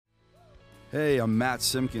Hey, I'm Matt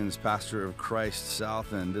Simpkins, pastor of Christ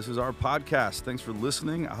South, and this is our podcast. Thanks for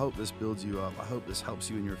listening. I hope this builds you up. I hope this helps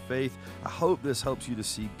you in your faith. I hope this helps you to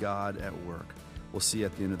see God at work. We'll see you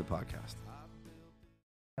at the end of the podcast.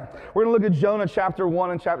 We're going to look at Jonah chapter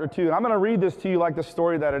 1 and chapter 2, and I'm going to read this to you like the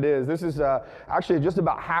story that it is. This is actually just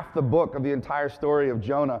about half the book of the entire story of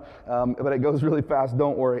Jonah, but it goes really fast,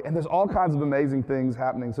 don't worry. And there's all kinds of amazing things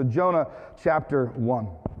happening. So Jonah chapter 1.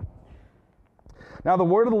 Now the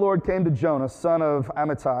word of the Lord came to Jonah, son of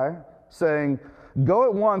Amittai, saying, "Go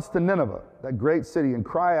at once to Nineveh, that great city, and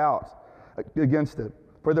cry out against it,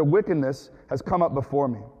 for their wickedness has come up before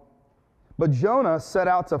me." But Jonah set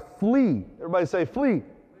out to flee. Everybody say flee.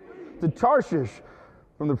 To Tarshish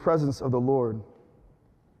from the presence of the Lord.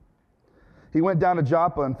 He went down to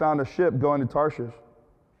Joppa and found a ship going to Tarshish.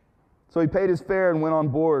 So he paid his fare and went on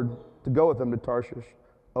board to go with them to Tarshish,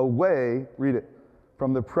 away, read it,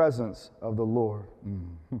 from the presence of the Lord.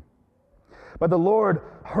 But the Lord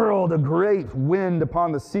hurled a great wind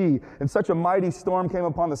upon the sea, and such a mighty storm came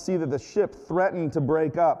upon the sea that the ship threatened to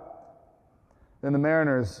break up. Then the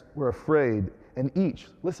mariners were afraid, and each,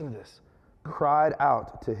 listen to this, cried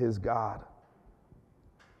out to his God.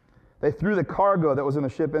 They threw the cargo that was in the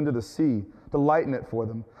ship into the sea to lighten it for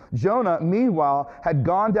them. Jonah, meanwhile, had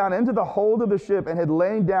gone down into the hold of the ship and had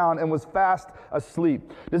lain down and was fast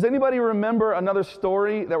asleep. Does anybody remember another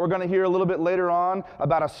story that we're going to hear a little bit later on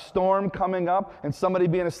about a storm coming up and somebody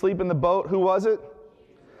being asleep in the boat? Who was it?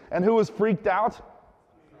 And who was freaked out?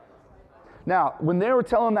 Now, when they were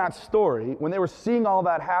telling that story, when they were seeing all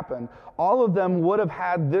that happen, all of them would have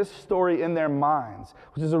had this story in their minds,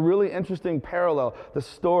 which is a really interesting parallel, the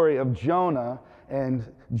story of Jonah and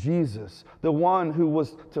Jesus, the one who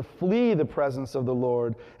was to flee the presence of the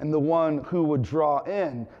Lord and the one who would draw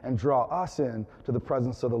in and draw us in to the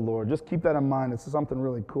presence of the Lord. Just keep that in mind. It's something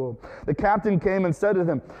really cool. The captain came and said to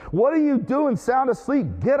him, "What are you doing sound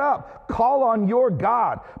asleep? Get up, call on your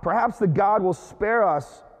God. Perhaps the God will spare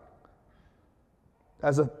us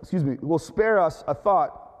will spare us a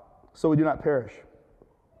thought so we do not perish."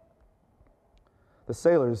 The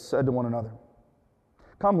sailors said to one another,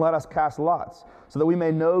 "Come, let us cast lots, so that we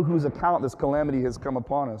may know whose account this calamity has come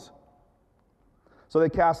upon us." So they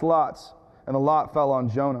cast lots, and the lot fell on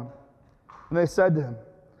Jonah. And they said to him,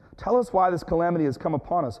 "Tell us why this calamity has come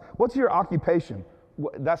upon us. What's your occupation?"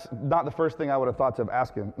 That's not the first thing I would have thought to have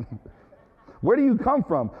asked him. "Where do you come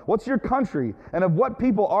from? What's your country? And of what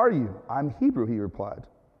people are you?" "I'm Hebrew," he replied.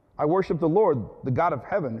 "I worship the Lord, the God of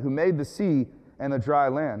heaven, who made the sea and the dry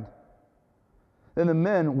land." Then the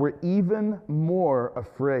men were even more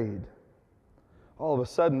afraid. All of a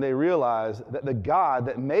sudden they realized that the God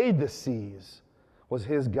that made the seas was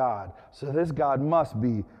his God. So this God must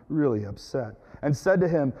be really upset. And said to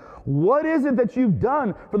him, "What is it that you've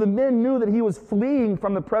done?" For the men knew that he was fleeing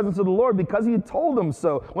from the presence of the Lord because he had told them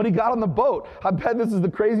so when he got on the boat. I bet this is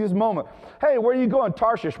the craziest moment. "Hey, where are you going?"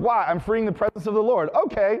 "Tarshish." "Why?" "I'm fleeing the presence of the Lord."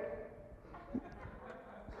 "Okay."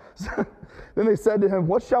 Then they said to him,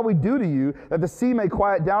 "What shall we do to you that the sea may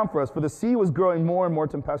quiet down for us?" For the sea was growing more and more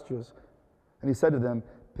tempestuous. And he said to them,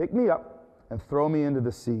 "Pick me up and throw me into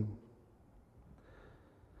the sea."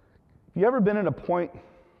 Have you ever been at a point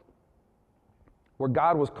where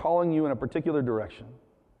God was calling you in a particular direction,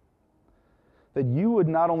 that you would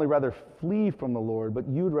not only rather flee from the Lord, but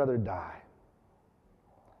you would rather die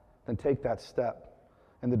than take that step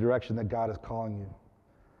in the direction that God is calling you?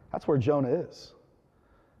 That's where Jonah is.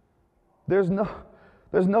 There's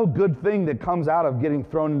no good thing that comes out of getting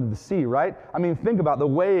thrown into the sea, right? I mean, think about the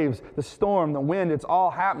waves, the storm, the wind, it's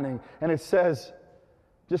all happening, and it says,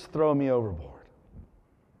 "Just throw me overboard.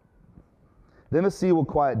 Then the sea will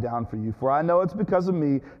quiet down for you, for I know it's because of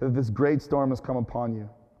me that this great storm has come upon you."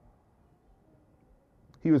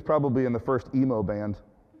 He was probably in the first emo band.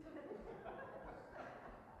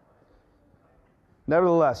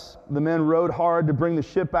 Nevertheless, the men rowed hard to bring the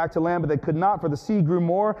ship back to land, but they could not, for the sea grew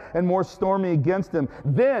more and more stormy against them.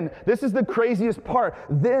 Then, this is the craziest part,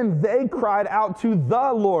 then they cried out to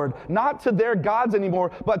the Lord, not to their gods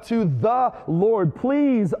anymore, but to the Lord.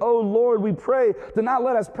 "Please, O Lord, we pray, do not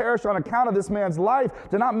let us perish on account of this man's life.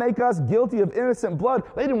 Do not make us guilty of innocent blood."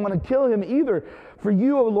 They didn't want to kill him either. "For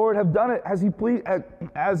you, O Lord, have done it as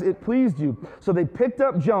it pleased you." So they picked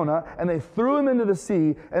up Jonah and they threw him into the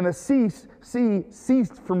sea, and the sea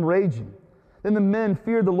ceased from raging. Then the men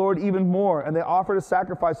feared the Lord even more, and they offered a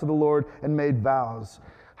sacrifice to the Lord and made vows.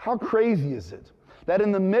 How crazy is it that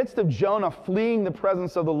in the midst of Jonah fleeing the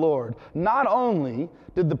presence of the Lord, not only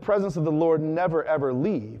did the presence of the Lord never ever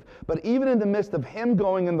leave, but even in the midst of him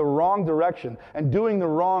going in the wrong direction and doing the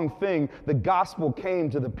wrong thing, the gospel came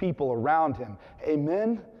to the people around him.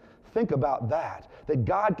 Amen? Think about that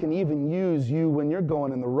God can even use you when you're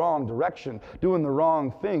going in the wrong direction, doing the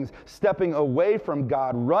wrong things, stepping away from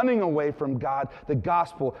God, running away from God. The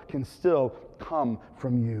gospel can still come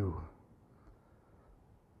from you.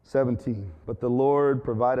 17, but the Lord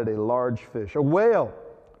provided a large fish, a whale,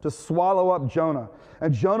 to swallow up Jonah.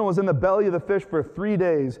 And Jonah was in the belly of the fish for 3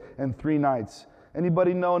 days and 3 nights.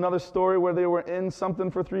 Anybody know another story where they were in something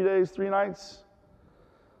for 3 days, 3 nights?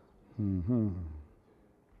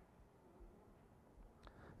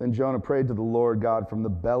 Then Jonah prayed to the Lord God from the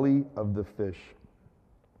belly of the fish,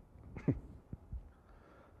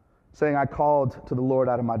 saying, I called to the Lord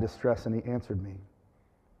out of my distress, and he answered me.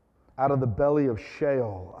 Out of the belly of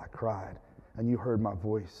Sheol I cried, and you heard my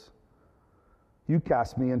voice. You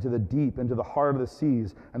cast me into the deep, into the heart of the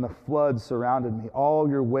seas, and the floods surrounded me. All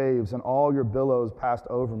your waves and all your billows passed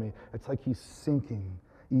over me. It's like he's sinking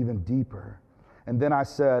even deeper. And then I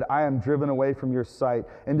said, I am driven away from your sight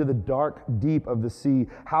into the dark deep of the sea.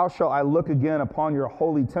 How shall I look again upon your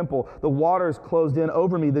holy temple? The waters closed in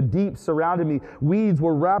over me. The deep surrounded me. Weeds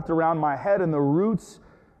were wrapped around my head and the roots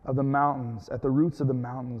of the mountains, at the roots of the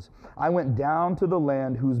mountains. I went down to the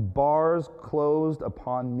land whose bars closed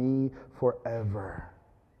upon me forever.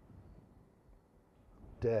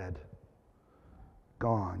 Dead,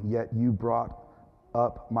 gone, yet you brought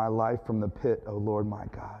up my life from the pit, O Lord my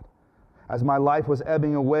God. As my life was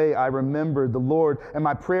ebbing away, I remembered the Lord, and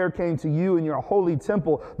my prayer came to you in your holy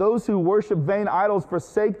temple. Those who worship vain idols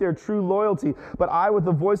forsake their true loyalty, but I, with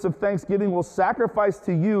the voice of thanksgiving, will sacrifice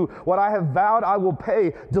to you. What I have vowed, I will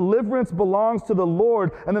pay. Deliverance belongs to the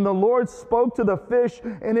Lord. And then the Lord spoke to the fish,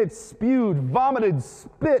 and it spewed, vomited,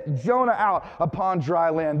 spit Jonah out upon dry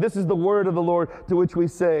land. This is the word of the Lord, to which we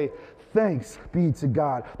say, thanks be to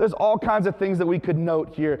God. There's all kinds of things that we could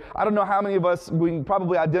note here. I don't know how many of us, we can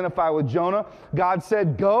probably identify with Jonah. God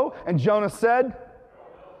said, go, and Jonah said?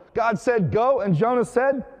 God said, go, and Jonah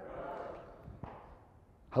said?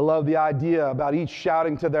 I love the idea about each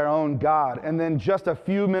shouting to their own God. And then just a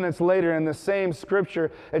few minutes later in the same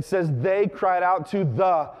scripture, it says they cried out to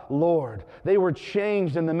the Lord. They were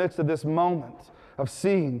changed in the midst of this moment of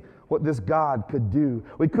seeing what this God could do.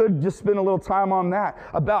 We could just spend a little time on that,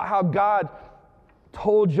 about how God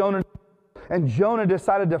told Jonah, and Jonah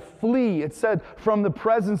decided to flee, it said, from the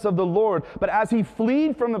presence of the Lord. But as he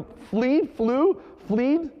fled,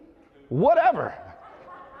 whatever.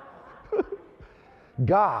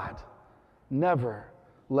 God never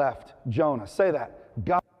left Jonah. Say that.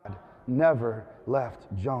 God never left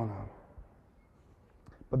Jonah.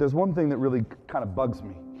 But there's one thing that really kind of bugs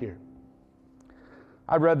me here.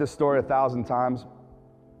 I've read this story 1,000 times.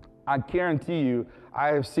 I guarantee you, I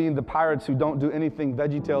have seen the Pirates Who Don't Do Anything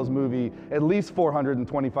VeggieTales movie at least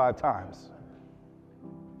 425 times.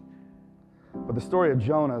 But the story of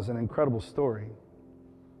Jonah is an incredible story.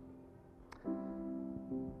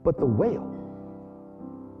 But the whale,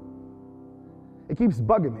 it keeps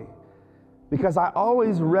bugging me, because I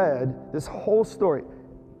always read this whole story,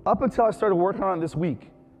 up until I started working on it this week,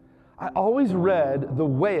 I always read the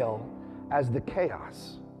whale as the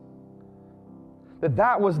chaos.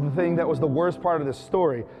 That was the thing that was the worst part of this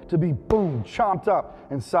story, to be boom, chomped up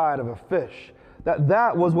inside of a fish.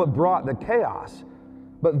 That was what brought the chaos.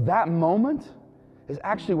 But that moment is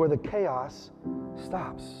actually where the chaos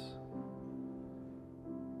stops.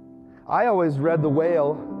 I always read the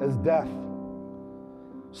whale as death.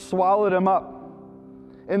 Swallowed him up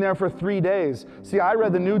in there for 3 days. See, I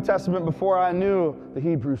read the New Testament before I knew the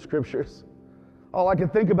Hebrew Scriptures. All I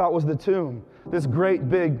could think about was the tomb, this great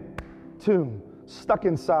big tomb, stuck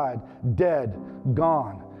inside, dead,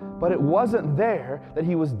 gone. But it wasn't there that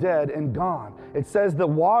he was dead and gone. It says the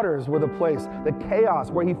waters were the place, the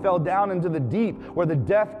chaos where he fell down into the deep, where the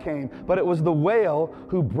death came. But it was the whale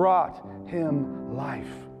who brought him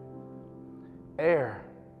life, air,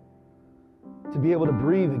 to be able to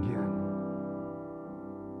breathe again.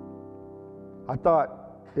 I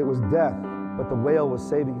thought it was death, but the whale was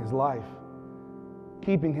saving his life,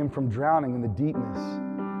 keeping him from drowning in the deepness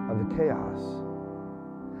of the chaos.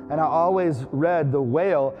 And I always read the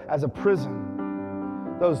whale as a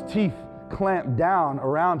prison, those teeth clamped down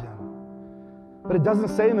around him. But it doesn't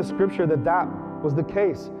say in the scripture that that was the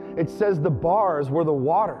case. It says the bars were the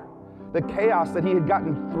water, the chaos that he had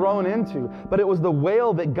gotten thrown into. But it was the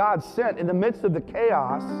whale that God sent in the midst of the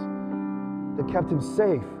chaos that kept him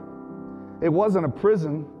safe. It wasn't a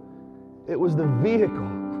prison, it was the vehicle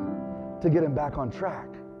to get him back on track.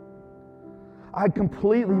 I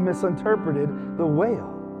completely misinterpreted the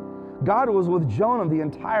whale. God was with Jonah the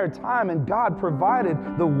entire time, and God provided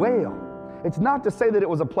the whale. It's not to say that it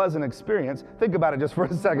was a pleasant experience. Think about it just for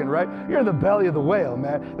a second, right? You're in the belly of the whale,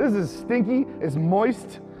 man. This is stinky, it's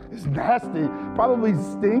moist, is nasty. Probably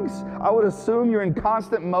stinks. I would assume you're in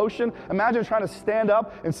constant motion. Imagine trying to stand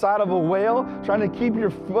up inside of a whale, trying to keep your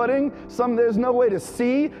footing. There's no way to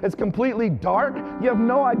see. It's completely dark. You have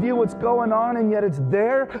no idea what's going on, and yet it's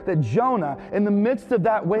there that Jonah, in the midst of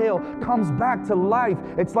that whale, comes back to life.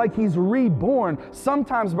 It's like he's reborn.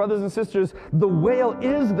 Sometimes, brothers and sisters, the whale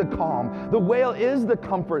is the calm. The whale is the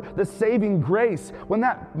comfort, the saving grace. When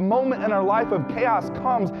that moment in our life of chaos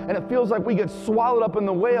comes and it feels like we get swallowed up in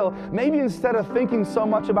the whale, maybe instead of thinking so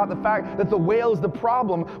much about the fact that the whale is the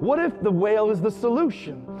problem, what if the whale is the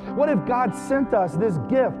solution? What if God sent us this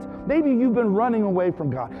gift? Maybe you've been running away from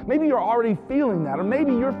God. Maybe you're already feeling that. Or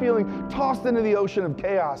maybe you're feeling tossed into the ocean of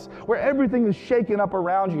chaos, where everything is shaken up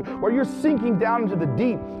around you, where you're sinking down into the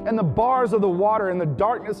deep, and the bars of the water and the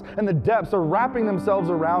darkness and the depths are wrapping themselves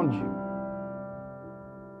around you.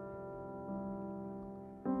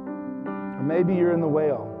 Or maybe you're in the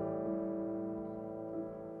whale.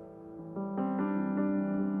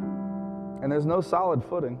 And there's no solid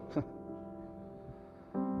footing.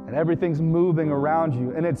 And everything's moving around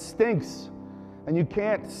you, and it stinks, and you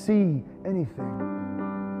can't see anything.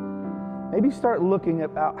 Maybe start looking at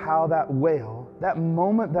how that whale, that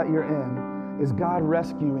moment that you're in, is God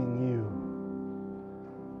rescuing you.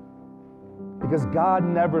 Because God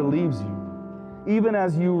never leaves you. Even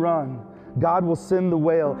as you run, God will send the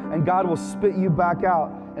whale, and God will spit you back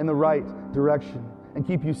out in the right direction and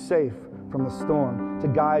keep you safe from the storm, to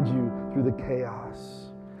guide you through the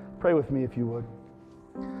chaos. Pray with me if you would.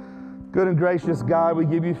 Good and gracious God, we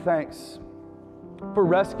give you thanks for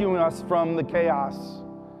rescuing us from the chaos,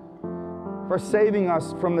 for saving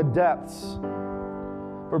us from the depths,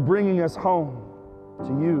 for bringing us home to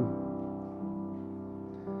you.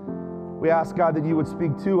 We ask, God, that you would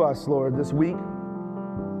speak to us, Lord, this week,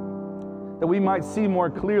 that we might see more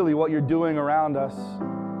clearly what you're doing around us,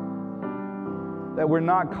 that we're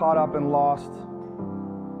not caught up and lost,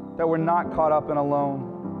 that we're not caught up and alone,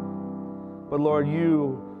 but Lord,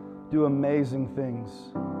 you do amazing things.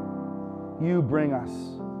 You bring us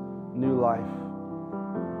new life.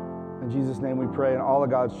 In Jesus' name we pray, and all of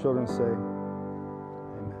God's children say,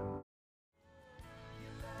 amen.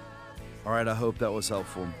 All right, I hope that was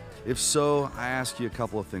helpful. If so, I ask you a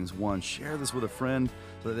couple of things. One, share this with a friend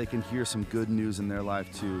so that they can hear some good news in their life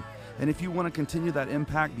too. And if you want to continue that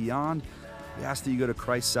impact beyond, we ask that you go to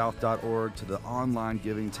christsouth.org to the online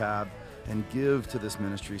giving tab and give to this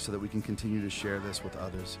ministry so that we can continue to share this with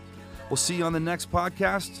others. We'll see you on the next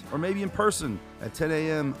podcast, or maybe in person at 10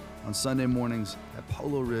 a.m. on Sunday mornings at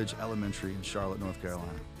Polo Ridge Elementary in Charlotte, North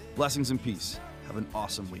Carolina. Blessings and peace. Have an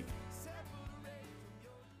awesome week.